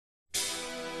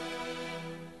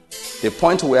The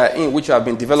point we are in, which we have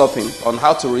been developing on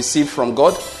how to receive from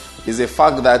God, is the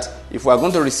fact that if we are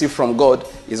going to receive from God,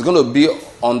 it's going to be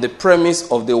on the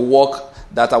premise of the work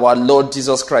that our Lord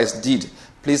Jesus Christ did.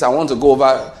 Please, I want to go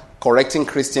over correcting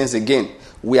Christians again.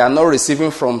 We are not receiving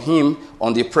from him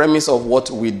on the premise of what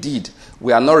we did.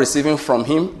 We are not receiving from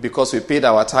him because we paid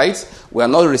our tithes. We are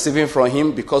not receiving from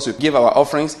him because we give our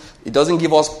offerings. It doesn't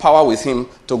give us power with him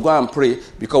to go and pray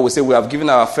because we say we have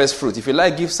given our first fruit. If you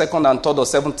like, give second and third or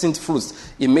 17th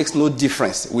fruits. It makes no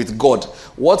difference with God.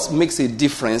 What makes a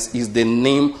difference is the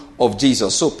name of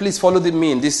Jesus. So please follow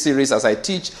me in this series as I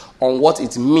teach on what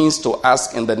it means to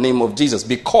ask in the name of Jesus,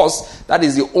 because that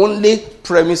is the only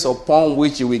premise upon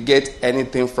which you will get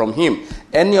anything from him.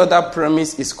 Any other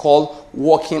premise is called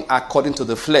walking according to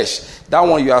the flesh. That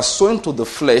one, you are sowing to the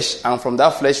flesh, and from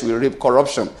that flesh we reap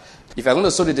corruption. If you are going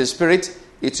to sow to the Spirit,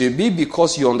 it will be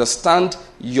because you understand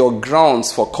your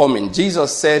grounds for coming.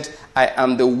 Jesus said, I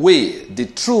am the way, the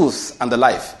truth, and the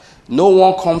life. No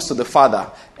one comes to the Father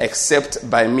except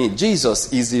by me.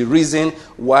 Jesus is the reason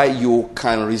why you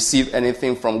can receive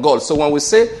anything from God. So when we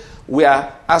say we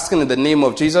are asking in the name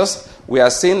of Jesus, we are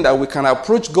saying that we can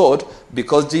approach God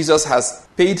because Jesus has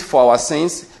paid for our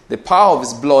sins. The power of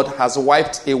his blood has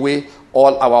wiped away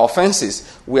all our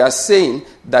offenses. We are saying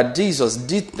that Jesus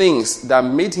did things that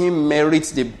made him merit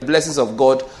the blessings of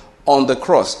God on the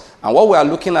cross. And what we are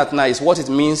looking at now is what it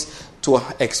means to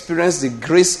experience the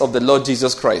grace of the Lord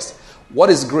Jesus Christ. What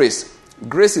is grace?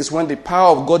 Grace is when the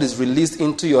power of God is released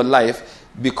into your life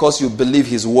because you believe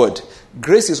his word.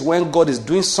 Grace is when God is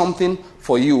doing something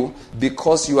for you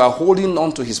because you are holding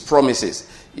on to his promises.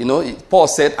 You know, Paul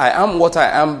said, I am what I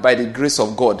am by the grace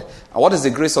of God. And what is the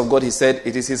grace of God? He said,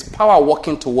 it is his power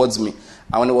working towards me.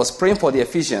 And when he was praying for the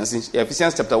Ephesians, in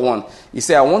Ephesians chapter 1, he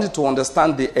said, I want you to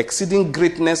understand the exceeding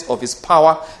greatness of his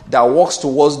power that works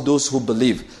towards those who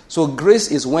believe. So grace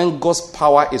is when God's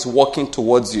power is working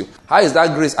towards you. How is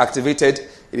that grace activated?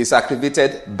 It is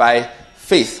activated by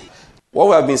faith. What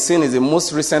we have been seeing is the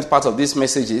most recent part of these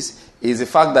messages is the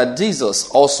fact that Jesus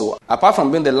also, apart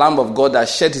from being the Lamb of God that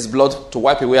shed his blood to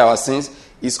wipe away our sins,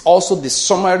 is also the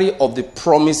summary of the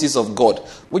promises of God,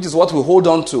 which is what we hold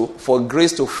on to for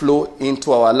grace to flow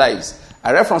into our lives.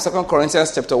 I read from 2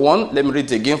 Corinthians chapter 1. Let me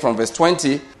read it again from verse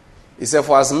 20. It said,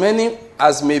 for as many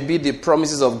as may be the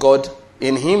promises of God,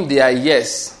 in him they are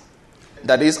yes.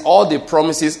 That is, all the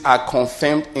promises are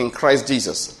confirmed in Christ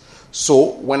Jesus.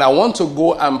 So when I want to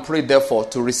go and pray, therefore,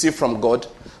 to receive from God,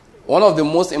 one of the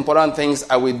most important things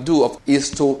I will do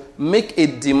is to make a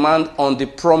demand on the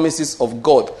promises of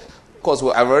God. Because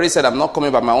I've already said I'm not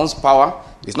coming by my own power.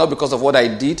 It's not because of what I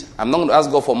did. I'm not going to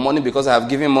ask God for money because I have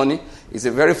given money. It's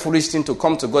a very foolish thing to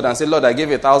come to God and say, Lord, I gave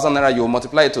you 1,000 naira, you will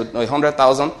multiply it to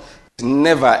 100,000.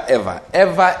 Never, ever,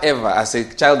 ever, ever, as a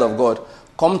child of God,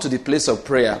 come to the place of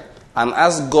prayer and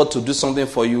ask God to do something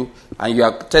for you, and you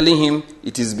are telling him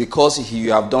it is because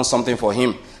you have done something for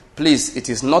him. Please, it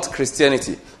is not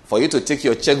Christianity for you to take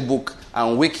your checkbook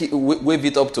and wave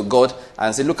it up to God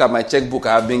and say, look at my checkbook,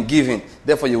 I have been given,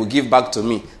 therefore you will give back to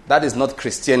me. That is not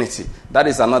Christianity. That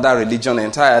is another religion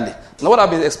entirely. Now what I've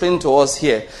been explaining to us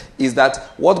here is that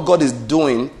what God is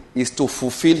doing is to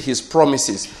fulfill his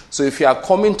promises. So if you are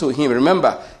coming to him,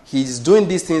 remember, he is doing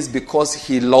these things because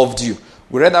he loved you.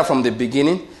 We read that from the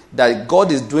beginning, that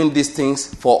God is doing these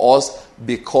things for us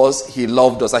because he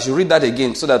loved us. I should read that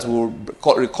again so that we'll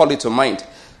recall it to mind.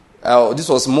 This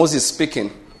was Moses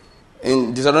speaking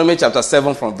in Deuteronomy chapter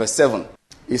 7 from verse 7.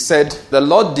 He said, the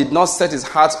Lord did not set his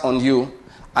heart on you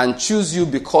and choose you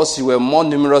because you were more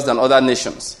numerous than other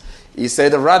nations. He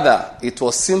said, rather, it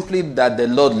was simply that the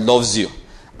Lord loves you,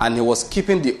 and he was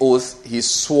keeping the oath he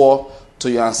swore to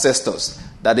your ancestors.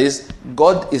 That is,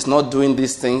 God is not doing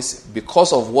these things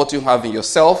because of what you have in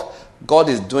yourself. God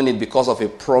is doing it because of a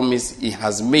promise he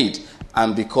has made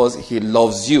and because he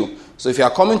loves you. So if you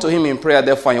are coming to him in prayer,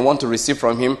 therefore, you want to receive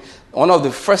from him, one of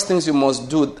the first things you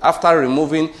must do after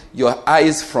removing your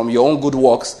eyes from your own good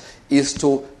works is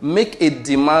to make a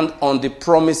demand on the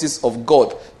promises of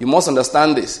God. You must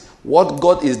understand this. What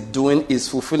God is doing is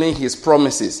fulfilling his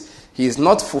promises. He is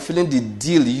not fulfilling the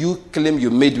deal you claim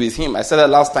you made with him. I said that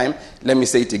last time. Let me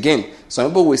say it again. Some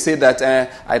people will say that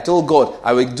I told God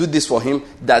I will do this for him,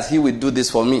 that he will do this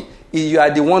for me. You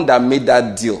are the one that made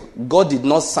that deal. God did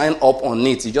not sign up on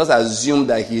it. He just assumed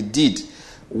that he did.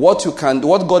 What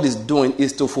God is doing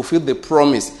is to fulfill the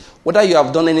promise. Whether you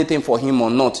have done anything for him or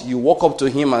not, you walk up to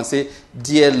him and say,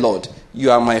 dear Lord, you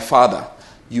are my Father.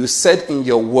 You said in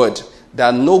your word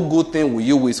that no good thing will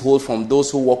you withhold from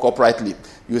those who walk uprightly.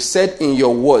 You said in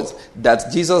your words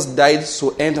that Jesus died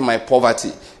to end my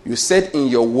poverty. You said in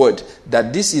your word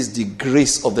that this is the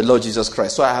grace of the Lord Jesus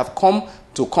Christ. So I have come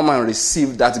to come and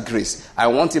receive that grace. I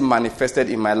want it manifested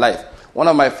in my life. One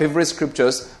of my favorite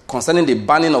scriptures concerning the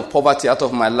banning of poverty out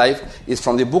of my life is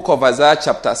from the book of Isaiah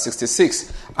chapter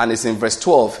 66, and it's in verse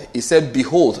 12. It said,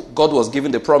 behold, God was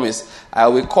giving the promise, I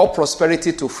will cause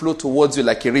prosperity to flow towards you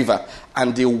like a river,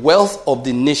 and the wealth of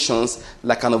the nations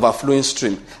like an overflowing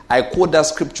stream. I quote that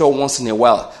scripture once in a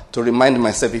while to remind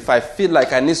myself, if I feel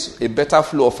like I need a better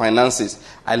flow of finances,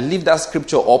 I lift that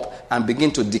scripture up and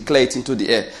begin to declare it into the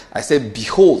air. I say,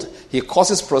 behold, he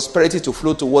causes prosperity to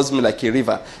flow towards me like a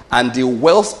river, and the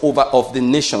wealth of the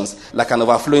nations like an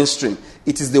overflowing stream.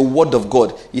 It is the word of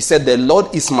God. He said, the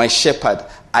Lord is my shepherd,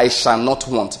 I shall not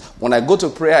want. When I go to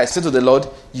prayer, I say to the Lord,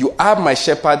 you are my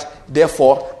shepherd,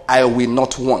 therefore I will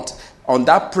not want. On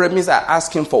that premise, I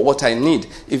ask him for what I need.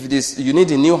 If it is you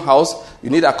need a new house, you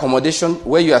need accommodation,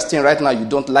 where you are staying right now, you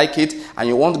don't like it, and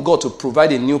you want God to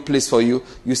provide a new place for you,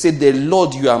 you say, the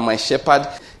Lord, you are my shepherd,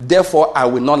 therefore I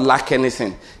will not lack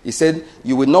anything. He said,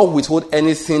 you will not withhold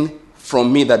anything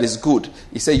from me that is good.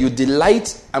 He said, you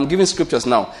delight, I'm giving scriptures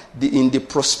now, in the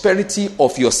prosperity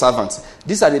of your servants.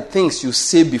 These are the things you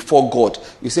say before God.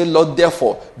 You say, Lord,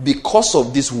 therefore, because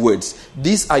of these words,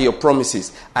 these are your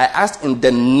promises. I ask in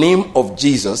the name of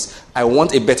Jesus, I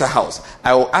want a better house.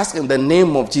 I will ask in the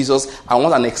name of Jesus, I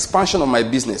want an expansion of my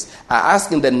business. I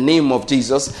ask in the name of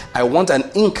Jesus, I want an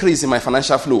increase in my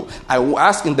financial flow. I will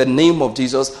ask in the name of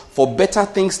Jesus for better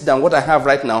things than what I have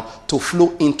right now to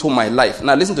flow into my life.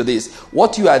 Now listen to this.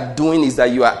 What you are doing is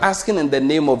that you are asking in the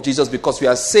name of Jesus because we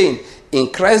are saying, in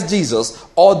Christ Jesus,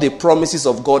 all the promises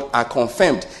of God are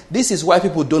confirmed. This is why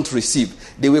people don't receive.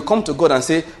 They will come to God and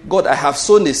say, God, I have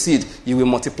sown a seed. You will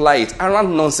multiply it.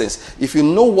 Around nonsense. If you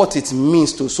know what it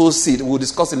means to sow seed, we'll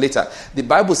discuss it later. The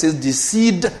Bible says the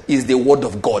seed is the word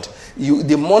of God.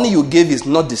 The money you gave is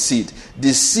not the seed.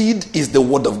 The seed is the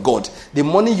word of God. The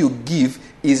money you give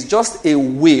is just a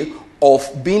way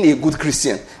of being a good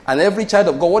Christian. And every child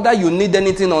of God, whether you need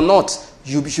anything or not,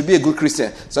 you should be a good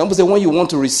Christian. Some people say when you want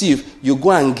to receive, you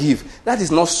go and give. That is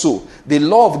not so. The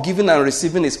law of giving and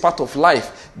receiving is part of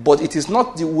life, but it is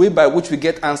not the way by which we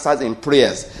get answers in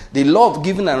prayers. The law of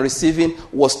giving and receiving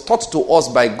was taught to us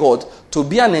by God to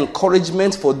be an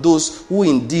encouragement for those who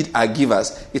indeed are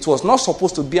givers. It was not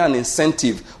supposed to be an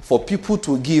incentive for people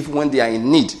to give when they are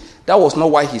in need. That was not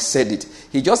why he said it.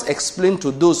 He just explained to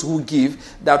those who give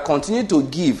that continue to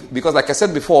give, because like I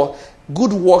said before,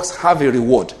 good works have a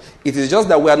reward. It is just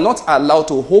that we are not allowed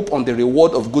to hope on the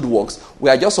reward of good works.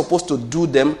 We are just supposed to do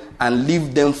them and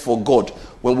leave them for God.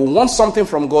 When we want something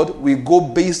from God, we go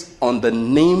based on the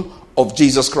name of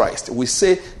Jesus Christ. We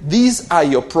say, these are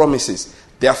your promises.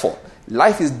 Therefore,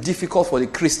 life is difficult for the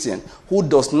Christian who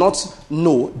does not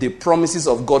know the promises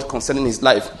of God concerning his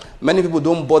life. Many people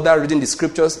don't bother reading the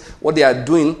scriptures. What they are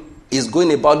doing is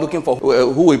going about looking for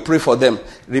who will pray for them.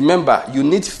 Remember, you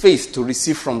need faith to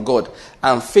receive from God.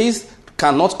 And faith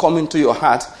cannot come into your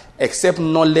heart except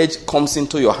knowledge comes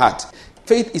into your heart.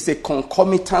 Faith is a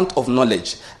concomitant of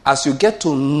knowledge. As you get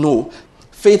to know,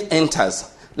 faith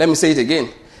enters. Let me say it again.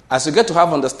 As you get to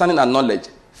have understanding and knowledge,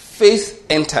 faith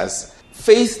enters.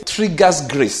 Faith triggers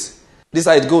grace. This is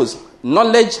how it goes.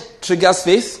 Knowledge triggers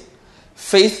faith.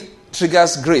 Faith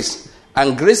triggers grace.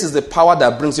 And grace is the power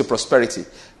that brings you prosperity.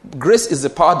 Grace is the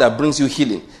power that brings you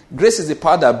healing. Grace is the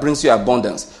power that brings you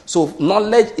abundance. So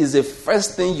knowledge is the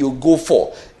first thing you go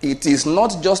for. It is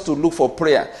not just to look for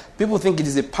prayer. People think it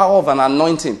is the power of an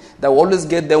anointing that will always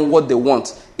get them what they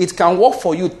want. It can work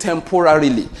for you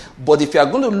temporarily. But if you are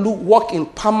going to walk in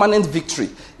permanent victory,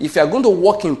 if you are going to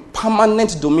walk in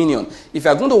permanent dominion, if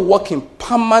you are going to walk in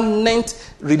permanent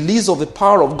release of the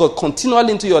power of God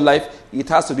continually into your life, it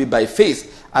has to be by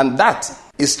faith. And that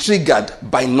is triggered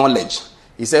by knowledge.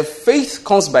 He said, faith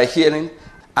comes by hearing,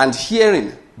 and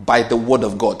hearing by the word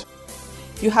of God.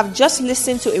 You have just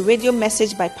listened to a radio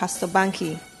message by Pastor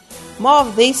Banky. More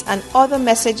of these and other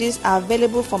messages are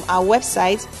available from our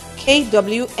website,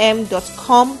 kwm.com.ng.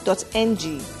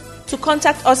 To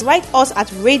contact us, write us at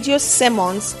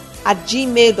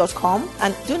radiosermons@gmail.com,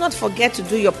 and do not forget to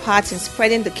do your part in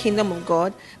spreading the kingdom of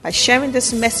God by sharing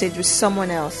this message with someone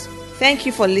else. Thank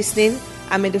you for listening,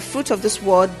 and may the fruit of this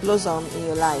word blossom in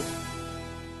your life.